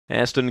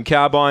Aston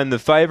Carbine, the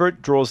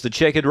favourite, draws the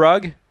checkered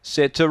rug,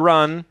 set to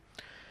run.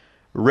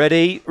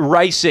 Ready,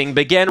 racing,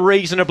 began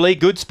reasonably,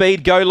 good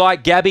speed, Go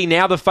Like Gabby,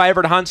 now the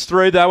favourite hunts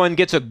through though and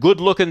gets a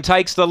good look and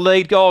takes the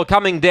lead. Oh,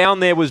 coming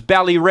down there was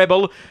Bally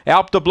Rebel.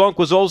 Alpe de Blanc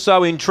was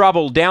also in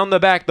trouble. Down the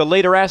back, the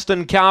leader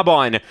Aston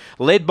Carbine,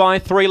 led by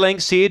 3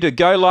 lengths here to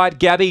Go Like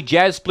Gabby.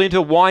 Jazz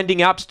Splinter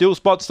winding up, still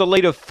spots the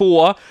leader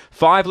 4.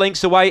 5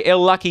 lengths away, El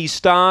Lucky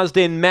Stars,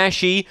 then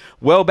Mashy.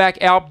 Well back,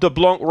 Alpe de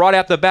Blanc, right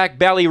out the back,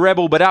 Bally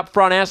Rebel, but up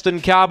front,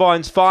 Aston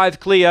Carbine's 5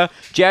 clear.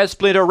 Jazz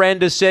Splinter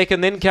ran to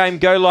second, then came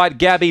Go Like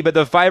Gabby, but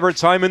the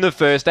favourites home in the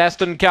first.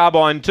 Aston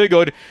Carbine, too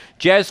good.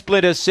 Jazz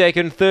Splinter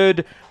second.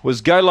 Third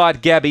was Go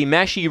Like Gabby.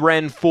 Mashy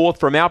ran fourth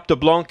from Alpe de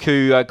Blanc,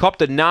 who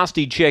copped a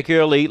nasty check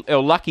early,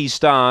 El Lucky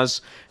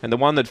Stars. And the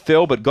one that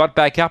fell but got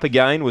back up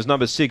again was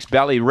number 6,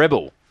 Bally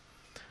Rebel.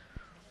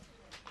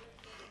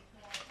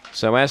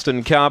 So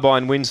Aston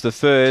Carbine wins the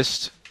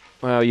first.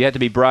 Well, you had to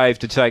be brave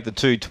to take the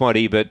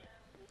 220, but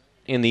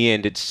in the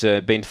end, it's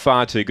been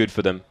far too good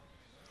for them.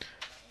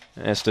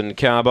 Aston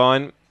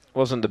Carbine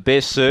wasn't the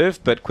best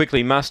serve, but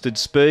quickly mustered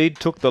speed,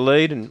 took the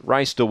lead and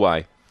raced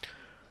away.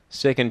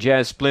 Second,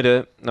 Jazz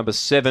Splinter, number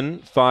 7.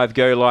 5,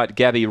 Go Like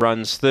Gabby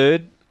runs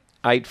third.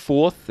 8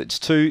 fourth. It's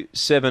 2,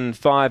 7,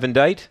 5 and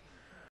 8.